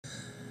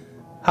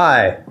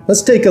Hi,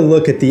 let's take a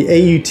look at the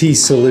AUT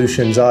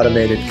Solutions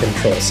Automated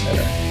Control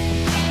Center.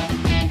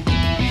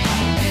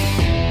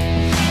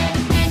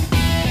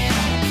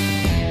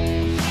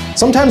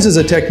 Sometimes as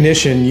a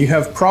technician, you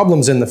have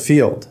problems in the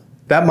field.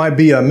 That might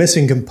be a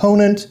missing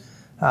component,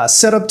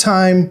 setup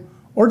time,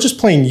 or just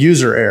plain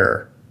user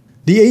error.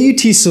 The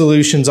AUT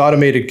Solutions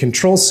Automated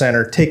Control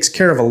Center takes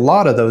care of a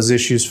lot of those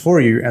issues for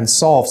you and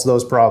solves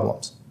those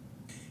problems.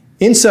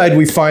 Inside,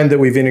 we find that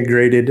we've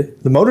integrated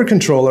the motor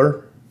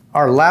controller,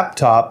 our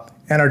laptop,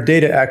 and our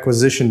data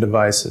acquisition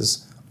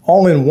devices,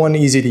 all in one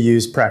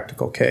easy-to-use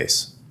practical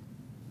case.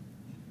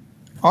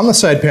 On the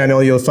side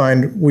panel, you'll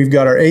find we've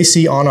got our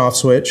AC on-off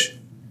switch,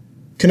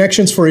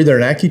 connections for either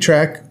an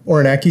AccuTrack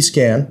or an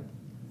AccuScan,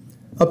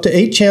 up to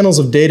 8 channels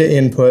of data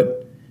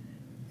input,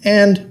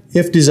 and,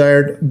 if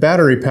desired,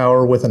 battery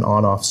power with an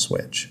on-off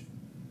switch.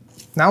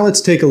 Now let's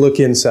take a look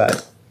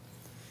inside.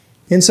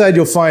 Inside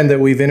you'll find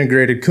that we've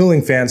integrated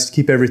cooling fans to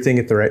keep everything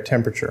at the right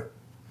temperature.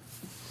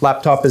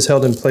 Laptop is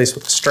held in place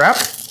with a strap.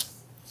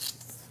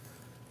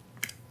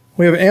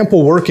 We have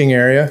ample working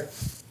area.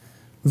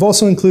 We've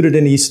also included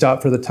an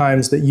e-stop for the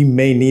times that you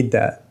may need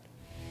that.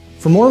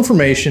 For more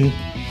information,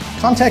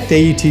 contact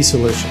AUT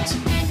Solutions.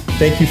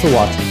 Thank you for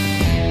watching.